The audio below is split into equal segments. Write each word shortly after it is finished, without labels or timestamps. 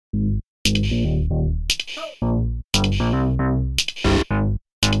Hello,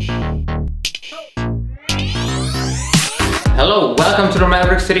 welcome to the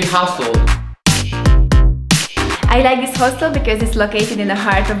Maverick City Hostel. I like this hostel because it's located in the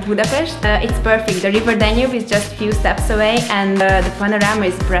heart of Budapest. It's perfect. The river Danube is just a few steps away and the panorama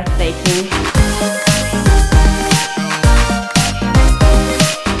is breathtaking.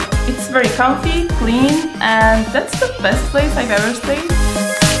 It's very comfy, clean, and that's the best place I've ever stayed.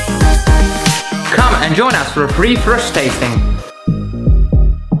 Come and join us for a free first tasting.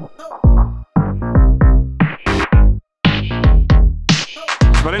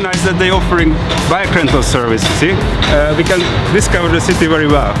 Very nice that they're offering bike rental service, see? We can discover the city very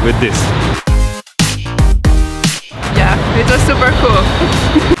well with this. Yeah, it was super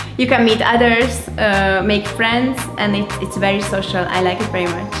cool. You can meet others, make friends, and it's very social. I like it very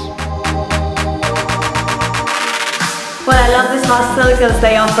much. Well, I love this hostel because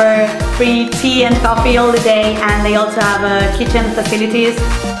they offer free tea and coffee all the day, and they also have kitchen facilities.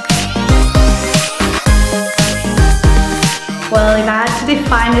 Well, if I had to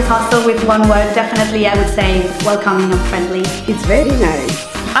define this hostel with one word, definitely I would say welcoming and friendly. It's very nice.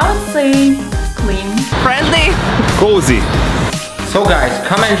 I would say clean. Friendly. Cozy. So guys,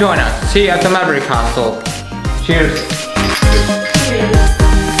 come and join us. See you at the Maverick Hostel. Cheers. Cheers.